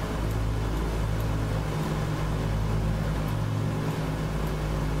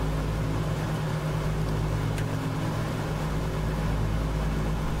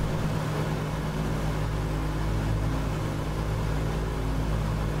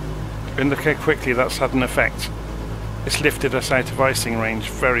 And look how quickly that's had an effect. It's lifted us out of icing range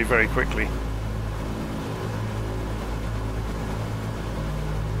very, very quickly.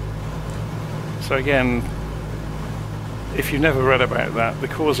 So again, if you've never read about that, the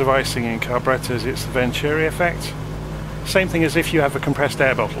cause of icing in carburetors, it's the Venturi effect. Same thing as if you have a compressed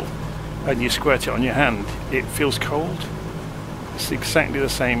air bottle and you squirt it on your hand, it feels cold. It's exactly the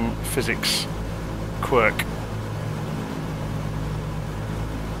same physics quirk.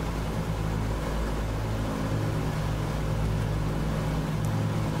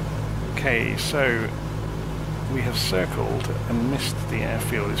 Okay, so we have circled and missed the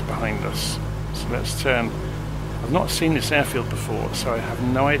airfield is behind us. So let's turn. I've not seen this airfield before, so I have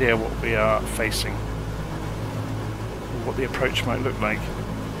no idea what we are facing, or what the approach might look like.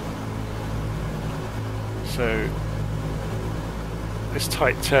 So this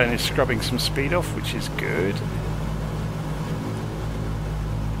tight turn is scrubbing some speed off, which is good.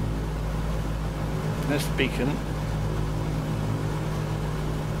 There's the beacon.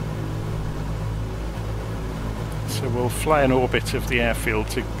 So we'll fly an orbit of the airfield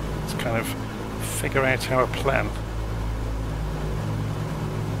to kind of figure out our plan.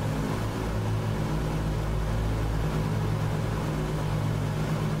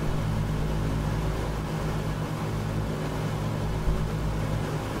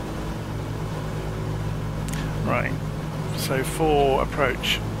 Right, so for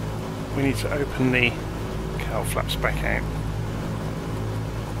approach, we need to open the cowl flaps back out.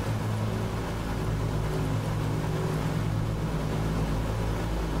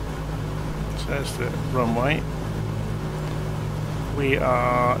 There's the runway. We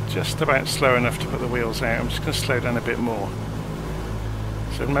are just about slow enough to put the wheels out. I'm just going to slow down a bit more.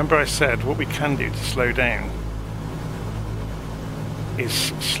 So remember I said what we can do to slow down is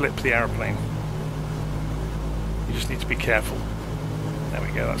slip the aeroplane. You just need to be careful. There we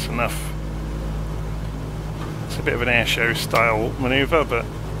go, that's enough. It's a bit of an air show style manoeuvre, but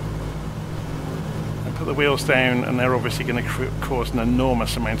I put the wheels down and they're obviously going to cause an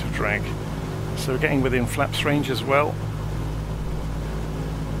enormous amount of drag. So we're getting within flaps range as well.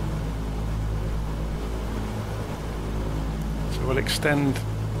 So we'll extend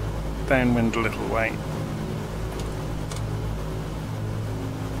downwind a little way.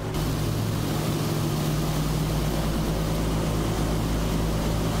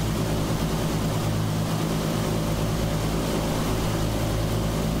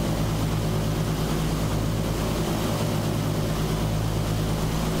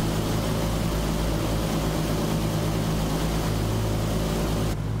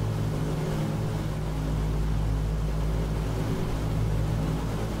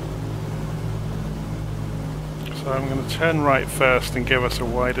 So I'm going to turn right first and give us a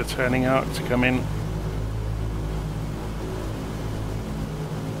wider turning arc to come in.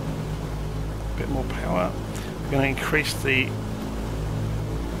 A bit more power. We're going to increase the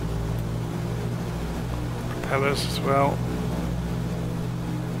propellers as well.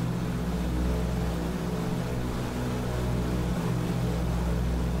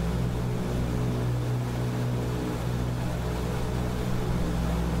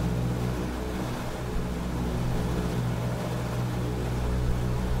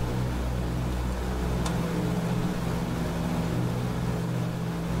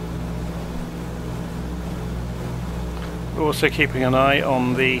 Also keeping an eye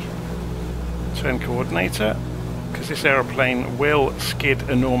on the turn coordinator, because this aeroplane will skid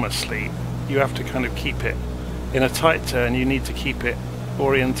enormously. You have to kind of keep it in a tight turn, you need to keep it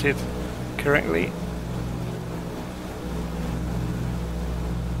oriented correctly.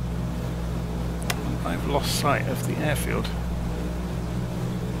 I've lost sight of the airfield.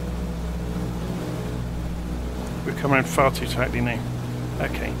 We've come around far too tightly now.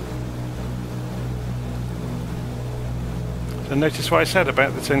 Okay. So notice what I said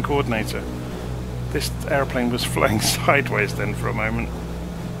about the turn coordinator. This aeroplane was flying sideways then for a moment.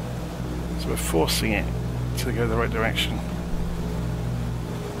 So we're forcing it to go the right direction.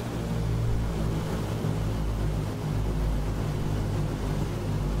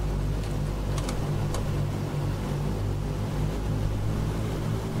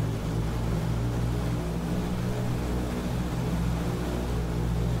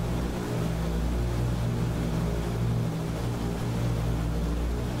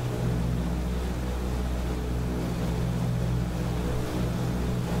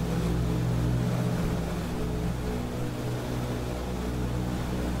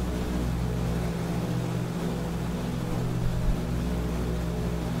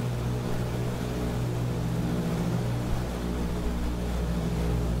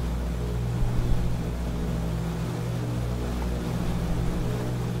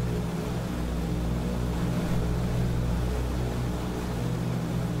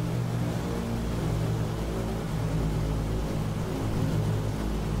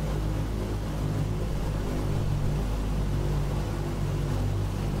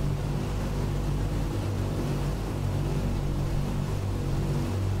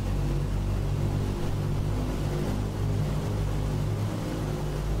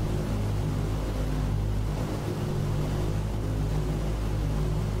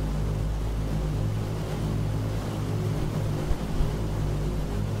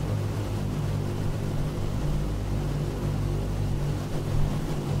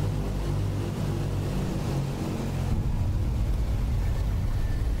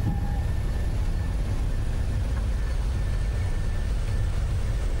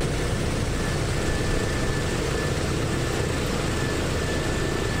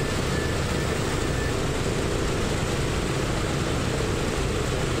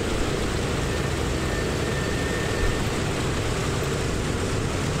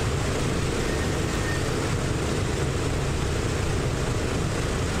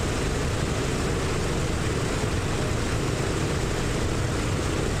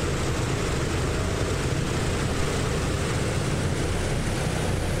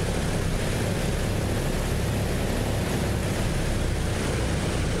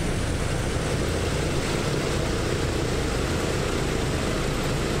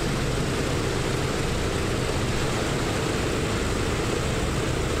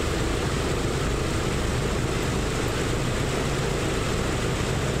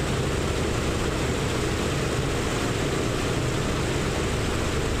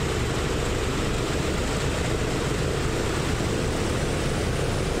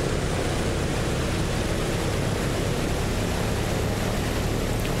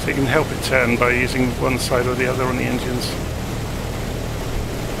 So you can help it turn by using one side or the other on the engines.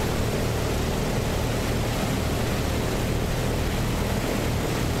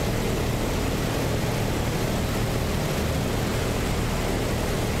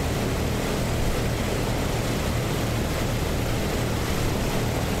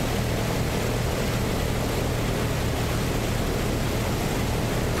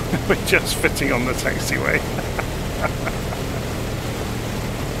 We're just fitting on the taxiway.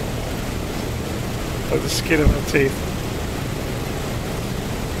 By the skin of our teeth.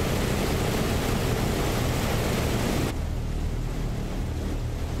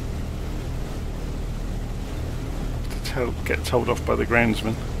 Get told off by the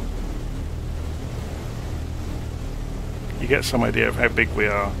groundsman. You get some idea of how big we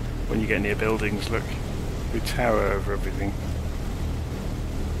are when you get near buildings. Look, we tower over everything.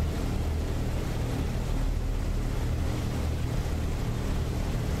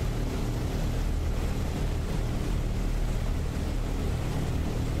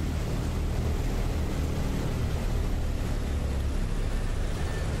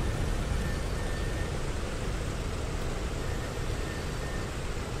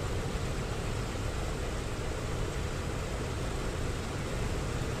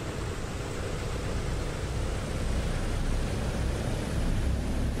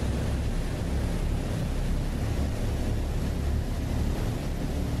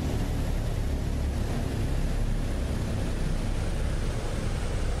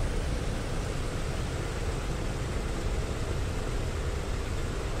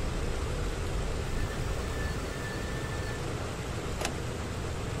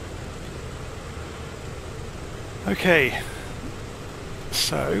 Okay,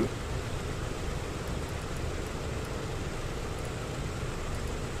 so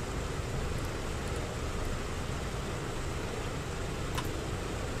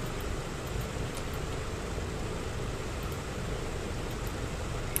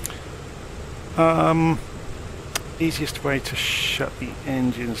easiest way to shut the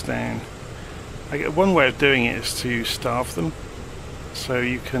engines down. One way of doing it is to starve them, so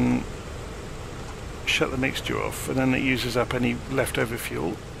you can shut the mixture off and then it uses up any leftover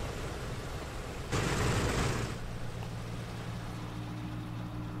fuel.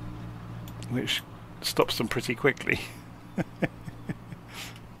 Which stops them pretty quickly.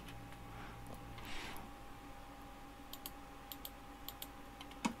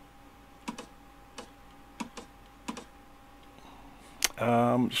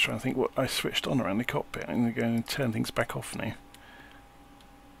 I'm just trying to think what I switched on around the cockpit. I'm going to go and turn things back off now.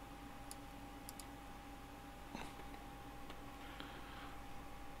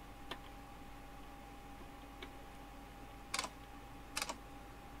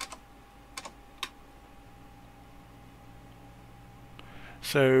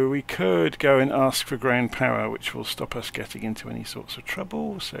 So we could go and ask for ground power, which will stop us getting into any sorts of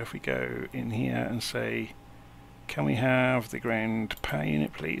trouble. So if we go in here and say, can we have the ground power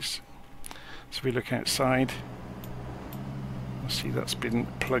unit, please? So if we look outside, we'll see that's been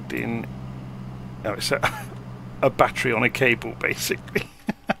plugged in. Oh, it's a battery on a cable, basically.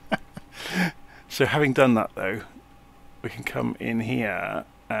 So having done that, though, we can come in here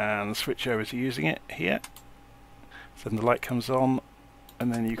and switch over to using it here. So then the light comes on,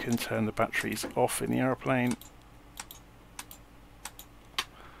 and then you can turn the batteries off in the aeroplane.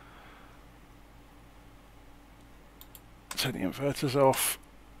 Turn the inverters off,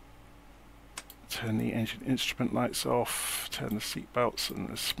 turn the engine instrument lights off, turn the seat belts and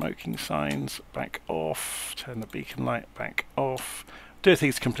the smoking signs back off, turn the beacon light back off. Do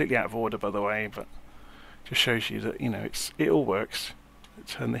things completely out of order, by the way, but just shows you that, you know, it all works.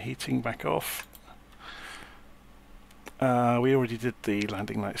 Turn the heating back off. We already did the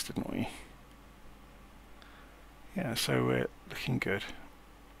landing lights, didn't we? Yeah, so we're looking good.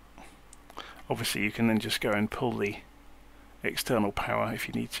 Obviously you can then just go and pull the external power if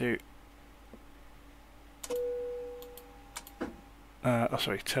you need to.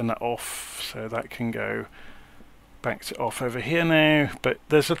 Turn that off, so that can go back to off over here now, but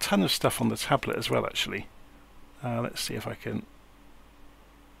there's a ton of stuff on the tablet as well, actually. Let's see if I can.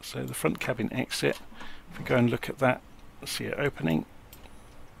 So the front cabin exit, if we go and look at that, see it opening,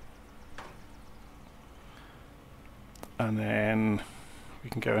 and then we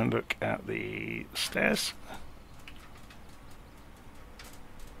can go and look at the stairs.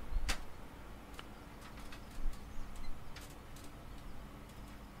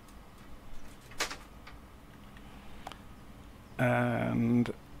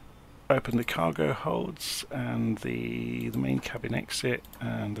 And open the cargo holds and the main cabin exit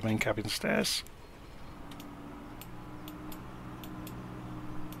and the main cabin stairs.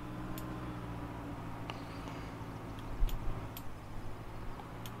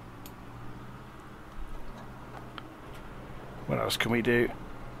 What else can we do?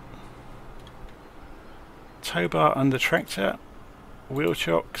 Tow bar under tractor, wheel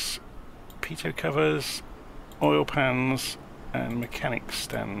chocks, pitot covers, oil pans and mechanics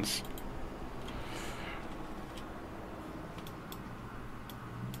stands.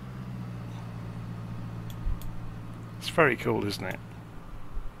 It's very cool, isn't it?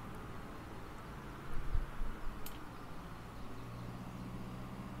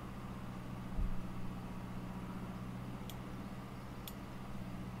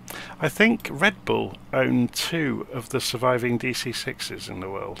 I think Red Bull own 2 of the surviving DC-6s in the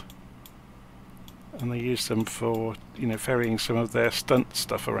world. And they use them for, you know, ferrying some of their stunt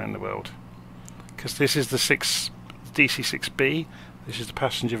stuff around the world. Because this is the DC-6B, this is the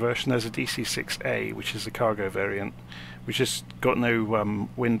passenger version. There's a DC-6A, which is the cargo variant, which has got no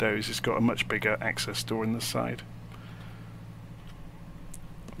windows. It's got a much bigger access door in the side.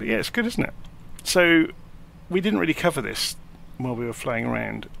 But yeah, it's good, isn't it? So we didn't really cover this while we were flying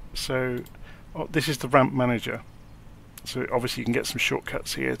around. So this is the ramp manager. So obviously you can get some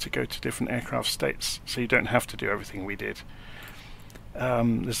shortcuts here to go to different aircraft states, so you don't have to do everything we did.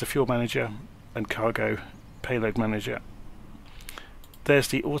 There's the fuel manager and cargo payload manager. There's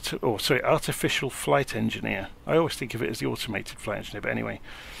the artificial flight engineer. I always think of it as the automated flight engineer, but anyway.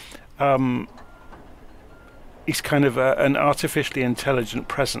 He's kind of an artificially intelligent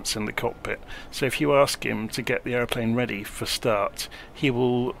presence in the cockpit. So if you ask him to get the airplane ready for start, he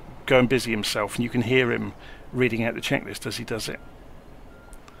will go and busy himself, and you can hear him reading out the checklist as he does it.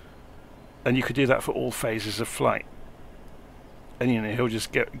 And you could do that for all phases of flight. And you know, he'll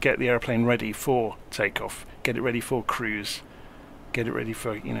just get the airplane ready for takeoff, get it ready for cruise, get it ready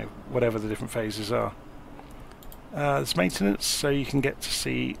for, you know, whatever the different phases are. There's maintenance, so you can get to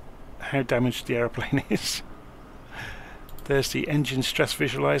see how damaged the airplane is. There's the engine stress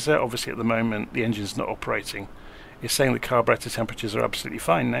visualizer. Obviously at the moment the engine's not operating. It's saying the carburetor temperatures are absolutely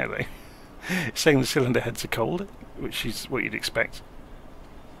fine now though. It's saying the cylinder heads are cold, which is what you'd expect.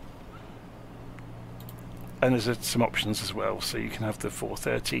 And there's some options as well, so you can have the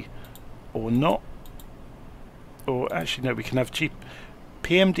 430 or not. Or actually no, we can have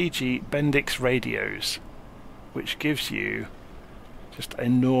PMDG Bendix radios, which gives you just a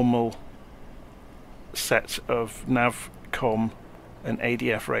normal set of Navcom and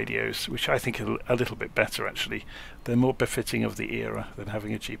ADF radios, which I think are a little bit better actually. They're more befitting of the era than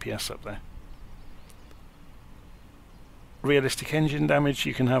having a GPS up there. Realistic engine damage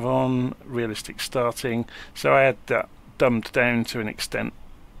you can have on, realistic starting. So I had that dumbed down to an extent,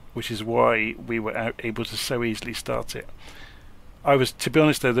 which is why we were able to so easily start it. To be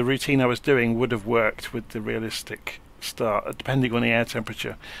honest though, the routine I was doing would have worked with the realistic start, depending on the air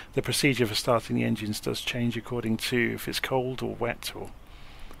temperature. The procedure for starting the engines does change according to if it's cold or wet or...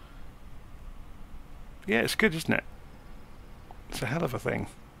 Yeah, it's good, isn't it? It's a hell of a thing.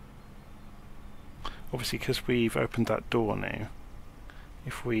 Obviously, because we've opened that door now,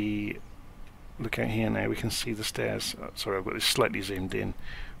 if we look out here now, we can see the stairs. Sorry, I've got this slightly zoomed in,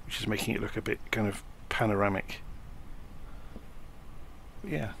 which is making it look a bit kind of panoramic.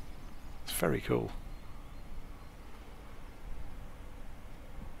 Yeah, it's very cool.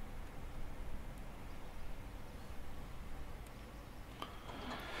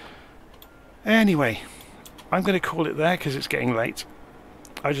 Anyway, I'm going to call it there because it's getting late.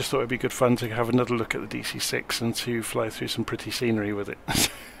 I just thought it'd be good fun to have another look at the DC-6 and to fly through some pretty scenery with it.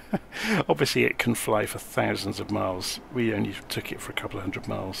 Obviously it can fly for thousands of miles. We only took it for a couple of 100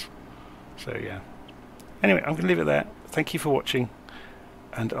 miles. So yeah. Anyway, I'm going to leave it there. Thank you for watching,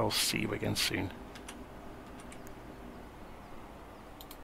 and I'll see you again soon.